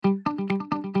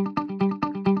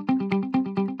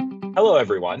Hello,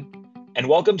 everyone, and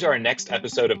welcome to our next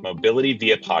episode of Mobility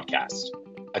Via Podcast,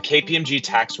 a KPMG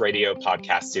Tax Radio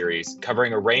podcast series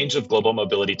covering a range of global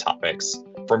mobility topics,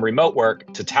 from remote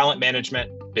work to talent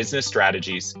management, business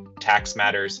strategies, tax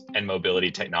matters, and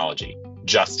mobility technology,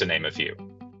 just to name a few.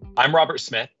 I'm Robert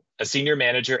Smith, a senior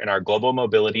manager in our Global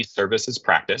Mobility Services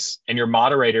practice, and your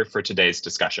moderator for today's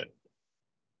discussion.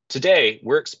 Today,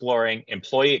 we're exploring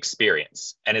employee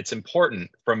experience, and it's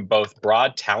important from both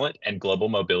broad talent and global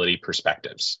mobility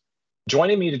perspectives.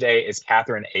 Joining me today is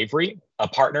Katherine Avery, a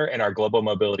partner in our Global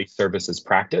Mobility Services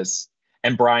practice,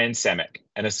 and Bryan Samek,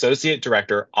 an associate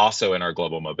director also in our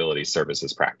Global Mobility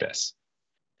Services practice.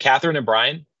 Katherine and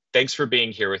Bryan, thanks for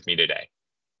being here with me today.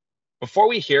 Before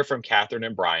we hear from Katherine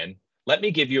and Bryan, let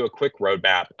me give you a quick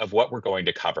roadmap of what we're going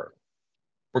to cover.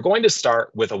 We're going to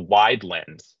start with a wide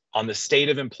lens on the state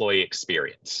of employee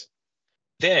experience.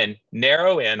 Then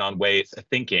narrow in on ways of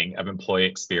thinking of employee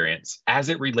experience as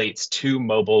it relates to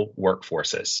mobile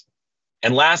workforces.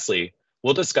 And lastly,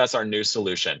 we'll discuss our new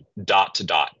solution, Dot to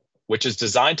Dot, which is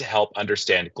designed to help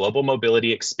understand global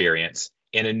mobility experience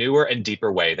in a newer and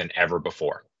deeper way than ever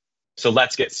before. So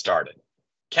let's get started.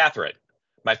 Katherine,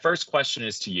 my first question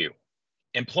is to you.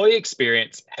 Employee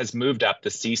experience has moved up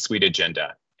the C-suite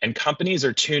agenda, and companies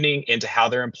are tuning into how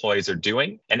their employees are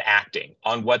doing and acting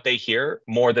on what they hear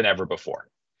more than ever before.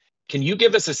 Can you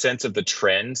give us a sense of the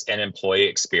trends in employee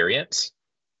experience?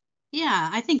 Yeah,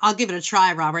 I think I'll give it a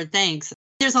try, Robert. Thanks.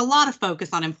 There's a lot of focus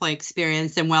on employee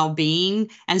experience and well-being,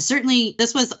 and certainly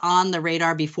this was on the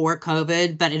radar before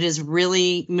COVID, but it has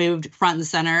really moved front and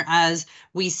center as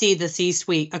we see the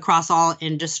C-suite across all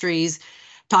industries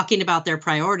talking about their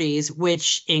priorities,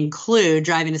 which include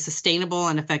driving a sustainable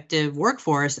and effective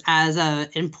workforce as an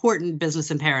important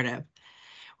business imperative.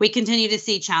 We continue to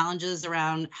see challenges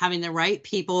around having the right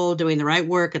people doing the right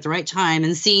work at the right time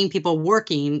and seeing people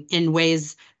working in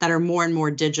ways that are more and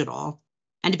more digital.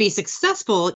 And to be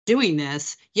successful doing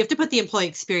this, you have to put the employee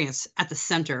experience at the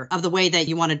center of the way that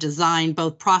you want to design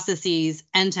both processes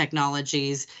and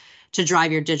technologies to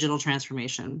drive your digital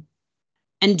transformation.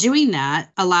 And doing that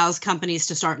allows companies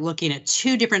to start looking at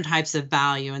two different types of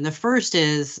value. And the first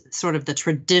is sort of the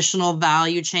traditional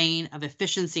value chain of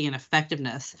efficiency and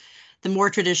effectiveness, the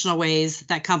more traditional ways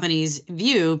that companies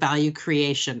view value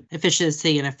creation,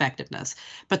 efficiency, and effectiveness.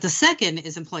 But the second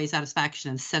is employee satisfaction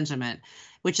and sentiment,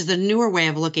 which is a newer way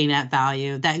of looking at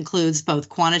value that includes both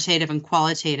quantitative and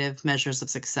qualitative measures of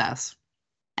success.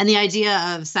 And the idea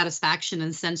of satisfaction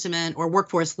and sentiment, or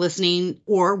workforce listening,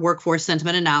 or workforce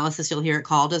sentiment analysis, you'll hear it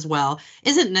called as well,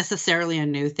 isn't necessarily a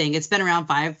new thing. It's been around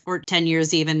 5 or 10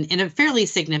 years even in a fairly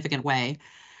significant way.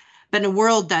 But in a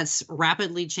world that's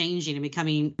rapidly changing and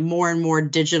becoming more and more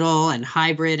digital and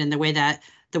hybrid in the way that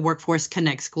the workforce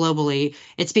connects globally,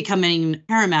 it's becoming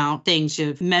paramount thing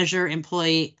to measure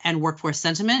employee and workforce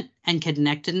sentiment and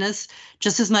connectedness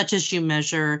just as much as you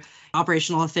measure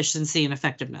operational efficiency and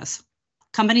effectiveness.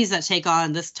 Companies that take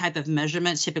on this type of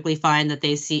measurement typically find that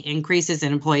they see increases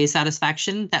in employee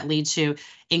satisfaction that lead to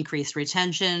increased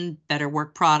retention, better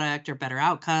work product or better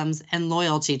outcomes, and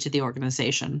loyalty to the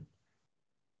organization.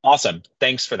 Awesome.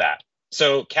 Thanks for that.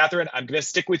 So, Katherine, I'm going to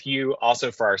stick with you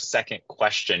also for our second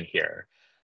question here.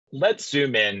 Let's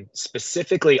zoom in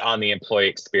specifically on the employee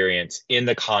experience in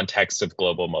the context of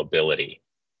global mobility.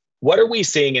 What are we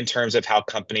seeing in terms of how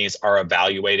companies are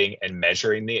evaluating and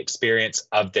measuring the experience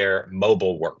of their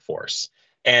mobile workforce?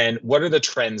 And what are the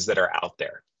trends that are out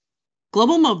there?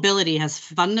 Global mobility has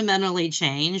fundamentally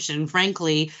changed, and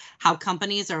frankly, how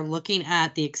companies are looking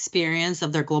at the experience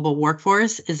of their global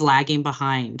workforce is lagging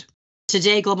behind.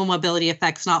 Today, global mobility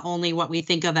affects not only what we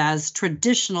think of as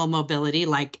traditional mobility,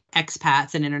 like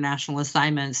expats and international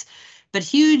assignments, but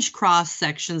huge cross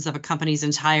sections of a company's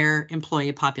entire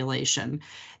employee population.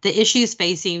 The issues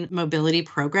facing mobility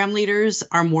program leaders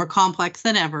are more complex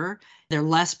than ever. They're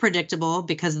less predictable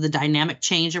because of the dynamic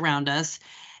change around us.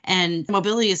 And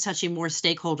mobility is touching more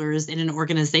stakeholders in an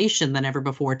organization than ever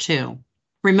before, too.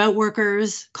 Remote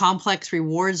workers, complex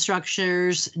reward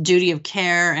structures, duty of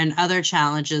care, and other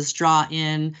challenges draw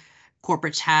in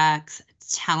corporate tax,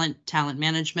 talent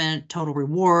management, total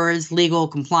rewards, legal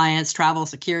compliance, travel,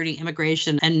 security,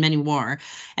 immigration, and many more.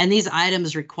 And these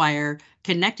items require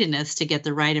connectedness to get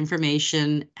the right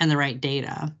information and the right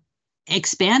data.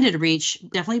 Expanded reach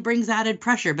definitely brings added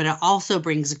pressure, but it also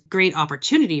brings great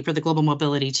opportunity for the global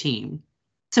mobility team.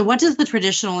 So what does the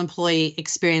traditional employee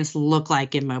experience look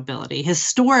like in mobility?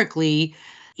 Historically,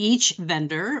 Each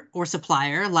vendor or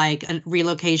supplier, like a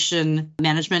relocation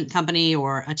management company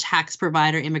or a tax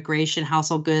provider, immigration,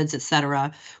 household goods, et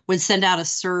cetera, would send out a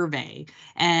survey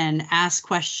and ask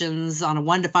questions on a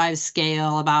 1 to 5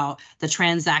 scale about the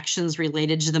transactions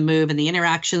related to the move and the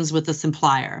interactions with the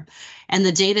supplier. And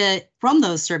the data from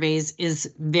those surveys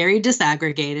is very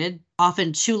disaggregated,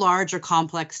 often too large or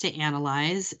complex to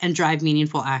analyze and drive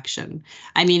meaningful action.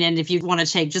 I mean, and if you want to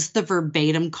take just the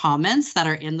verbatim comments that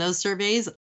are in those surveys,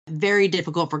 very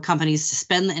difficult for companies to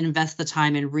spend and invest the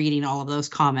time in reading all of those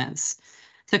comments.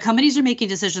 So companies are making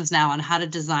decisions now on how to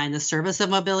design the service of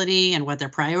mobility and what their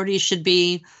priorities should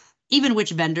be, even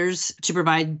which vendors to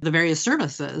provide the various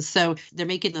services. So they're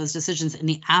making those decisions in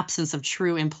the absence of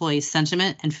true employee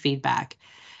sentiment and feedback.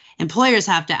 Employers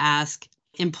have to ask,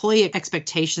 employee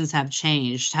expectations have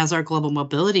changed. Has our global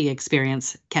mobility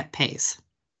experience kept pace?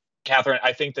 Katherine,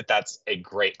 I think that that's a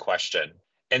great question.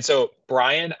 And so,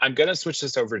 Bryan, I'm going to switch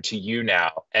this over to you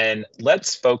now, and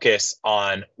let's focus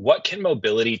on what can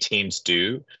mobility teams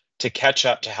do to catch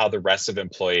up to how the rest of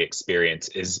employee experience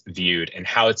is viewed and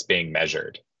how it's being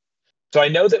measured. So I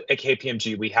know that at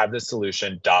KPMG, we have the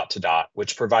solution Dot to Dot,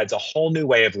 which provides a whole new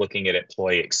way of looking at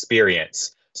employee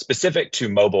experience specific to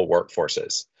mobile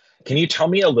workforces. Can you tell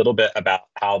me a little bit about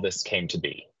how this came to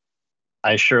be?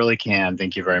 I surely can.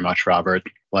 Thank you very much, Robert.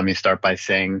 Let me start by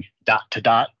saying Dot to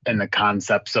Dot and the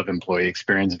concepts of employee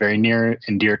experience very near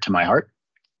and dear to my heart.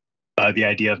 The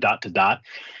idea of Dot to Dot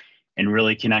and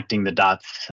really connecting the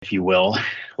dots, if you will.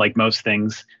 Like most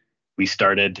things, we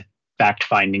started fact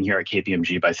finding here at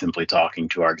KPMG by simply talking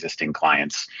to our existing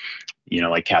clients.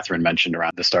 Like Katherine mentioned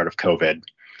around the start of COVID,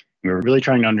 we were really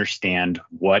trying to understand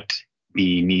what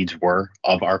the needs were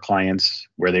of our clients,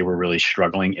 where they were really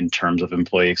struggling in terms of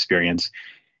employee experience,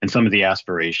 and some of the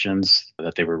aspirations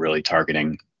that they were really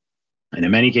targeting. And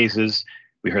in many cases,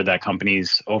 we heard that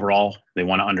companies overall, they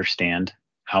want to understand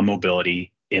how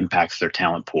mobility impacts their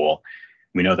talent pool.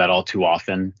 We know that all too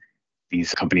often,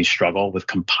 these companies struggle with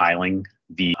compiling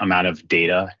the amount of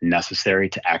data necessary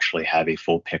to actually have a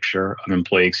full picture of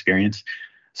employee experience,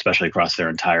 especially across their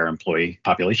entire employee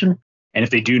population. And if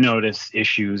they do notice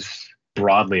issues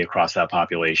broadly across that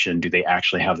population, do they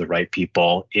actually have the right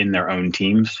people in their own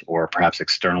teams or perhaps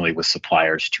externally with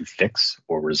suppliers to fix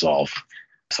or resolve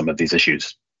some of these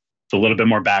issues? So a little bit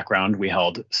more background. We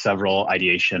held several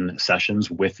ideation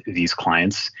sessions with these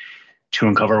clients to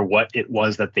uncover what it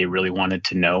was that they really wanted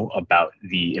to know about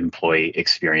the employee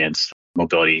experience,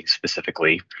 mobility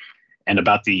specifically, and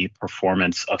about the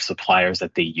performance of suppliers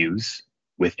that they use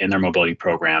within their mobility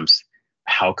programs.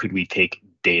 How could we take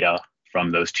data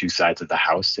from those two sides of the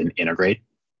house and integrate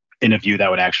in a view that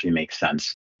would actually make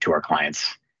sense to our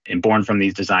clients? And born from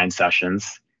these design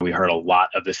sessions, we heard a lot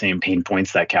of the same pain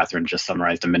points that Katherine just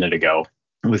summarized a minute ago.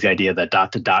 It was the idea that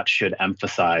Dot to Dot should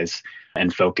emphasize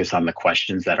and focus on the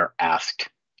questions that are asked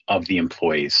of the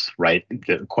employees, right?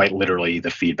 Quite literally,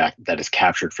 the feedback that is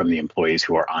captured from the employees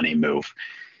who are on a move.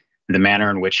 The manner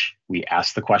in which we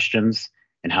ask the questions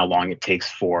and how long it takes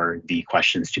for the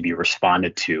questions to be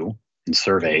responded to in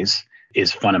surveys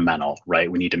is fundamental,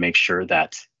 right? We need to make sure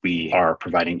that we are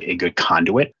providing a good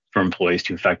conduit for employees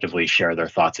to effectively share their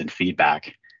thoughts and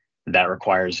feedback. That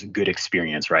requires good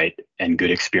experience, right? And good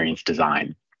experience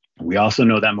design. We also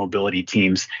know that mobility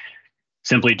teams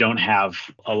simply don't have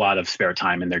a lot of spare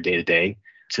time in their day-to-day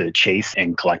to chase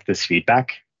and collect this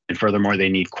feedback. And furthermore, they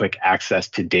need quick access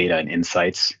to data and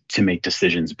insights to make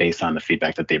decisions based on the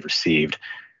feedback that they've received.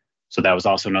 So that was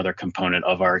also another component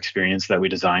of our experience that we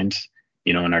designed.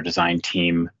 And our design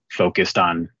team focused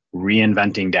on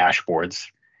reinventing dashboards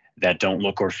that don't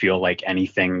look or feel like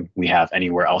anything we have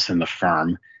anywhere else in the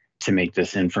firm to make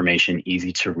this information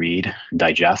easy to read,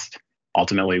 digest.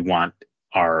 Ultimately, want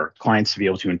our clients to be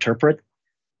able to interpret,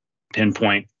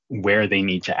 pinpoint where they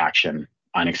need to action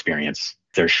on experience,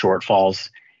 their shortfalls,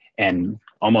 and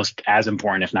almost as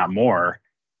important, if not more,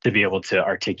 to be able to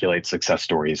articulate success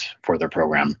stories for their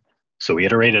program. So we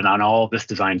iterated on all this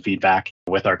design feedback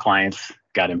with our clients,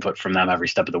 got input from them every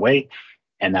step of the way.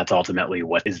 And that's ultimately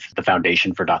what is the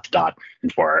foundation for Dot to Dot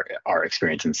and for our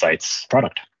Experience Insights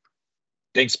product.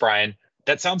 Thanks, Bryan.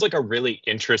 That sounds like a really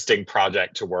interesting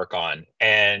project to work on.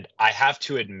 And I have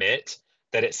to admit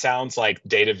that it sounds like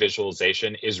data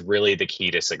visualization is really the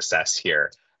key to success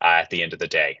here at the end of the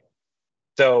day.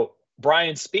 So,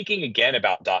 Bryan, speaking again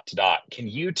about Dot to Dot, can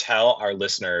you tell our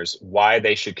listeners why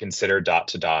they should consider Dot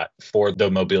to Dot for the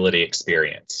mobility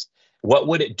experience? What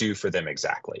would it do for them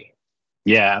exactly?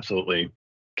 Yeah, absolutely.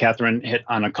 Katherine hit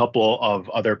on a couple of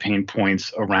other pain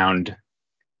points around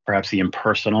perhaps the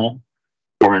impersonal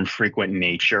or infrequent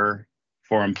nature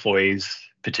for employees,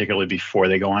 particularly before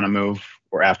they go on a move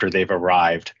or after they've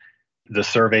arrived. The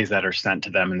surveys that are sent to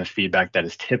them and the feedback that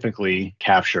is typically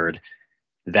captured,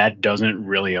 that doesn't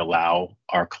really allow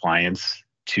our clients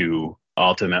to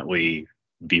ultimately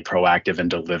be proactive and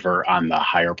deliver on the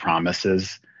higher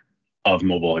promises of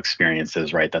mobile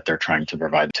experiences, right, that they're trying to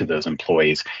provide to those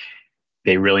employees.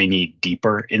 They really need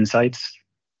deeper insights.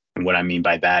 And what I mean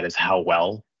by that is how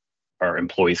well are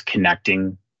employees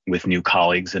connecting with new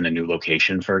colleagues in a new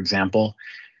location, for example?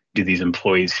 Do these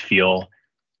employees feel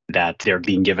that they're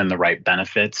being given the right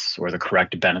benefits or the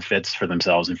correct benefits for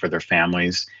themselves and for their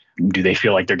families? Do they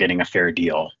feel like they're getting a fair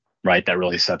deal, right? That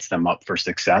really sets them up for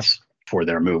success for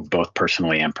their move, both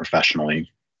personally and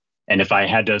professionally. And if I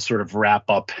had to sort of wrap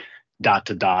up dot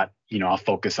to dot, I'll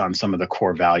focus on some of the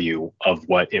core value of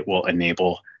what it will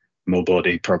enable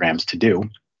mobility programs to do.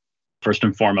 First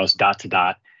and foremost, dot to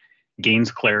dot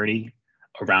gains clarity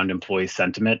around employee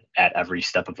sentiment at every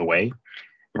step of the way.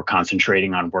 We're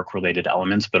concentrating on work-related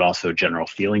elements, but also general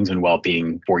feelings and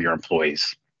well-being for your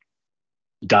employees.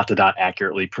 Dot to dot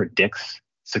accurately predicts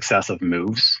success of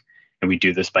moves, and we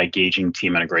do this by gauging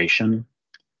team integration,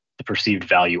 the perceived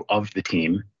value of the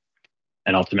team,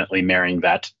 and ultimately marrying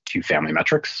that to family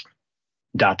metrics.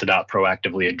 Dot to dot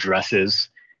proactively addresses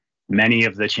many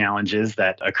of the challenges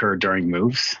that occur during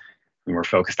moves, and we're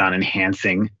focused on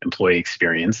enhancing employee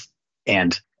experience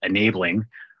and enabling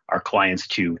our clients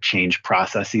to change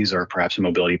processes or perhaps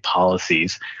mobility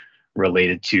policies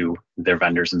related to their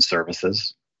vendors and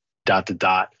services. Dot to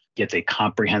dot gets a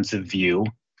comprehensive view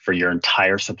for your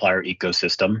entire supplier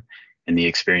ecosystem and the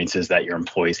experiences that your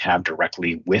employees have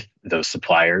directly with those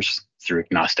suppliers through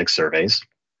agnostic surveys.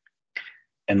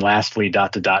 And lastly,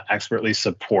 dot to dot expertly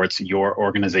supports your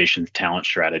organization's talent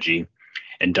strategy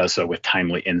and does so with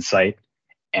timely insight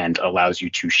and allows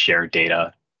you to share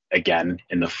data, again,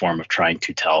 in the form of trying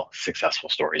to tell successful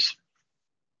stories.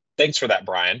 Thanks for that,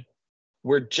 Bryan.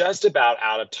 We're just about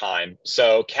out of time.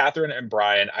 So Katherine and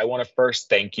Bryan, I want to first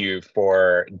thank you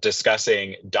for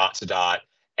discussing dot to dot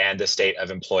and the state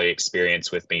of employee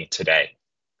experience with me today.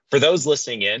 For those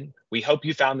listening in, we hope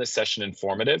you found this session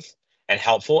informative and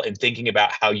helpful in thinking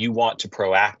about how you want to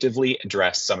proactively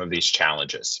address some of these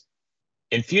challenges.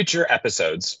 In future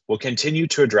episodes, we'll continue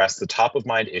to address the top of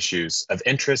mind issues of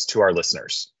interest to our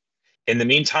listeners. In the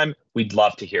meantime, we'd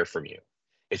love to hear from you.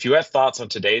 If you have thoughts on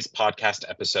today's podcast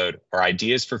episode or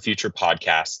ideas for future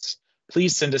podcasts,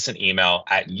 please send us an email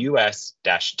at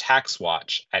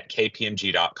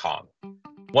us-taxwatch@kpmg.com.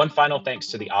 One final thanks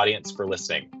to the audience for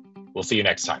listening. We'll see you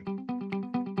next time.